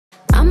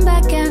I'm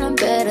back and I'm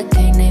better.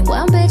 Can't name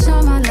one bitch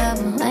on my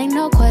level. Ain't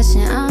no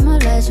question, I'm a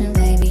legend,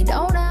 baby.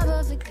 Don't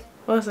ever forget.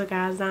 What's up,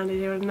 guys? Down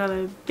here with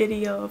another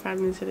video. If you're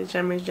new to the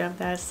channel, make sure you drop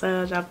that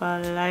sub, drop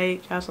a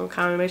like, drop some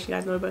comment, make sure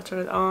you guys know about turn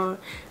it on.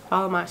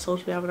 Follow my social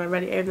media if you haven't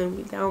already. Everything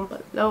will be down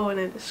below in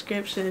the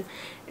description.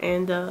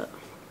 And I'm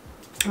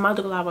about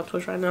to go live on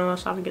Twitch right now,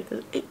 so I'm gonna get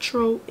this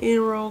intro in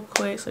real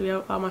quick. So if you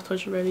haven't followed my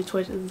Twitch already,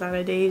 Twitch is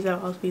designerdaj.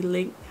 That'll also be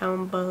linked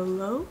down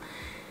below.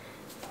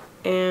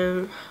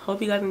 And hope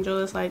you guys enjoy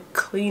this, like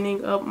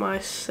cleaning up my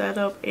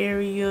setup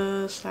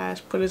area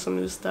 / putting some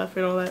new stuff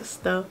and all that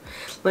stuff.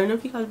 Let me know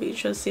if you guys be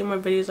interested in seeing more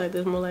videos like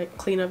this, more like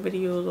cleanup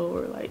videos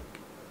or like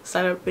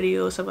setup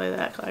videos, stuff like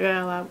that, 'cause I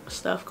got a lot of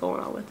stuff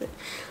going on with it.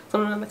 So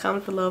let me know in the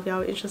comments below if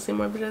y'all are interested in seeing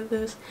more videos of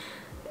this.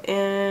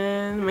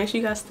 And make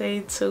sure you guys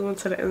stay tuned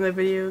to the end of the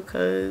video,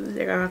 because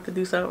you're gonna have to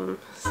do something.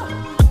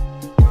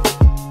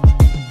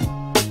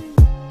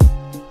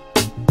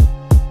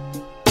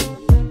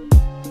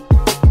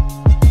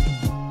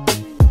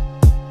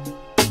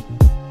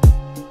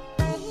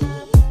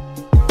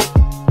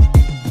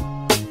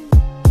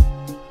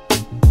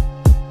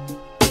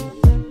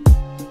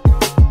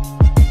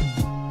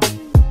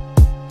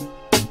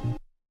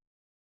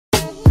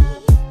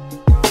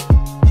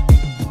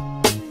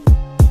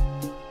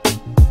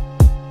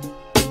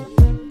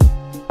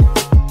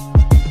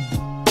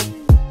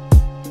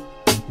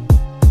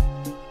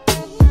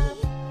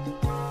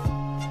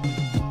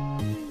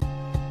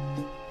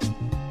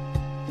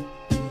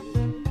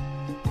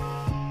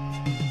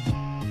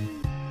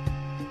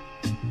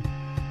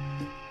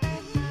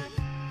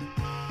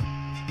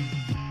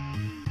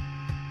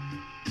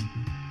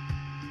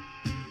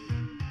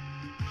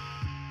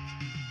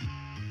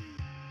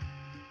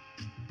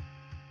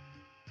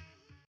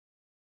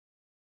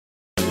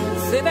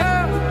 Sit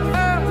down,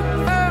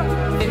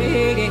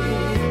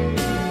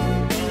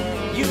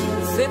 you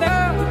sit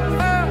down,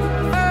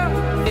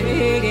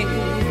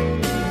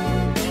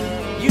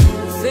 you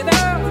sit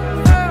down,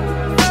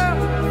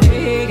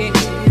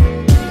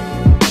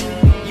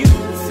 you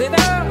sit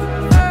down,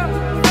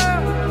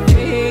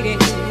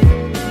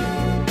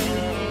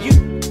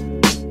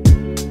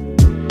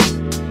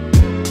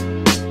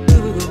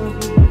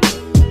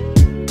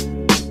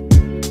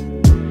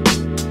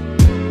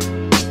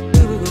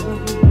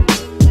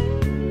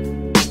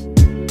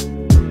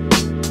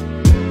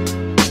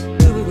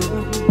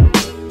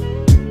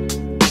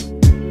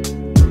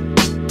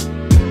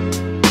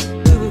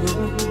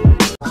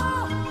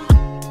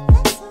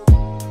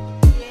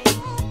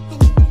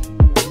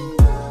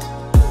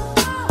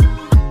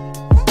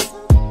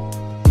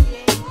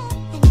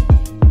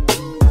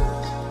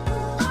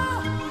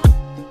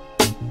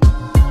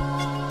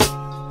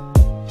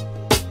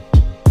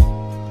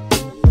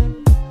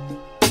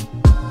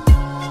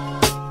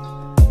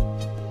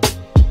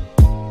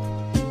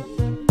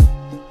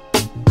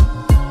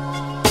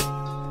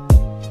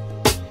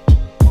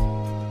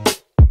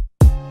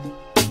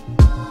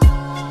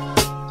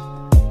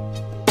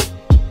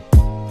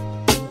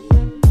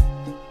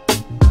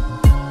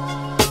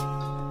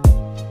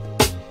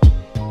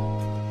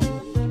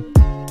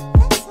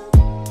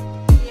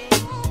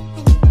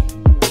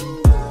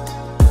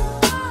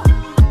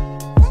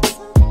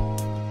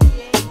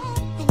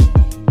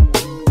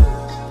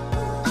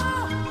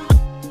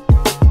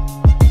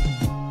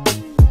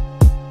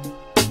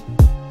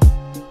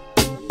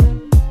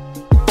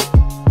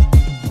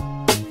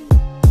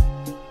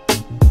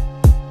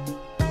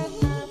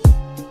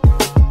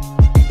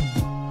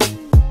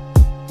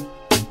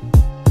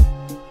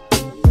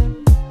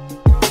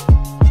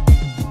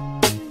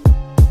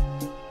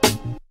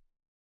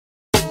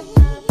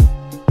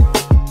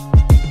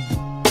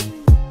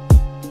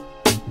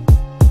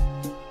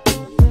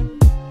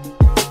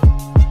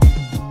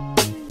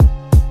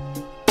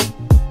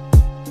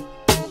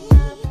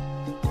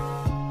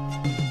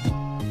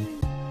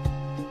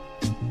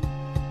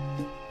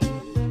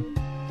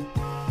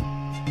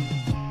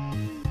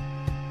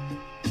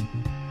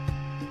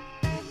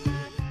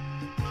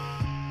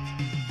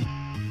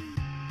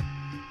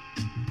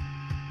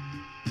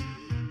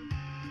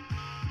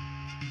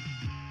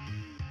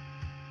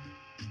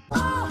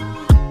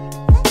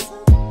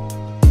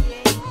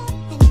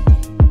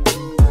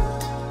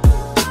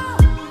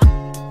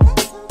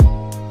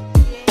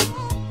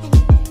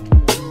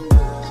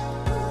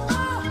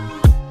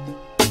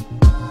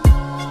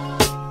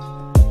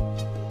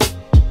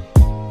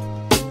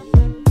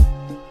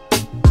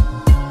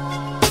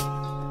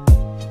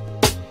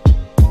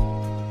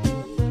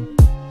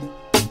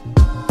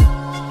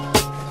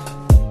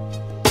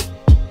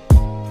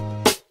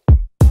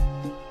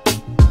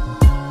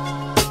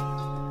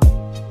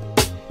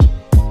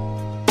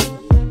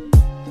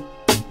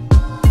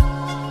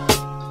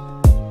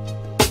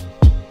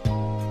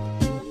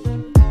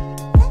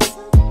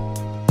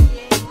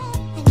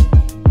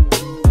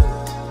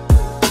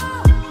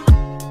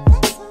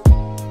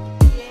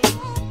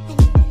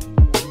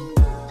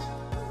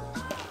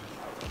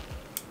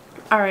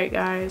 Alright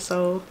guys,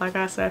 so like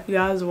I said, if you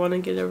guys want to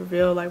get a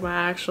reveal like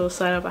my actual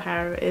setup, I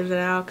have it in and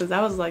out, because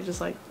that was like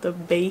just like the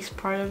base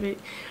part of it.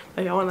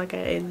 Like I want like an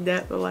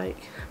in-depth of like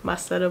my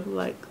setup,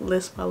 like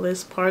list by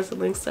list parts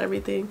and links to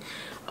everything.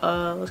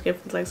 Let's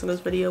get these likes on this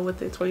video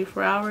within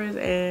 24 hours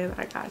and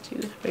I got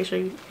you. Make sure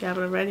you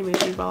haven't already, make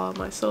sure you follow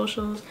my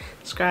socials,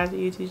 subscribe to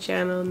the YouTube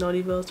channel,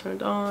 notifications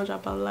turned on,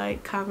 drop a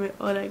like, comment,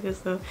 all that good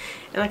stuff,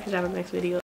 and I'll catch you on the next video.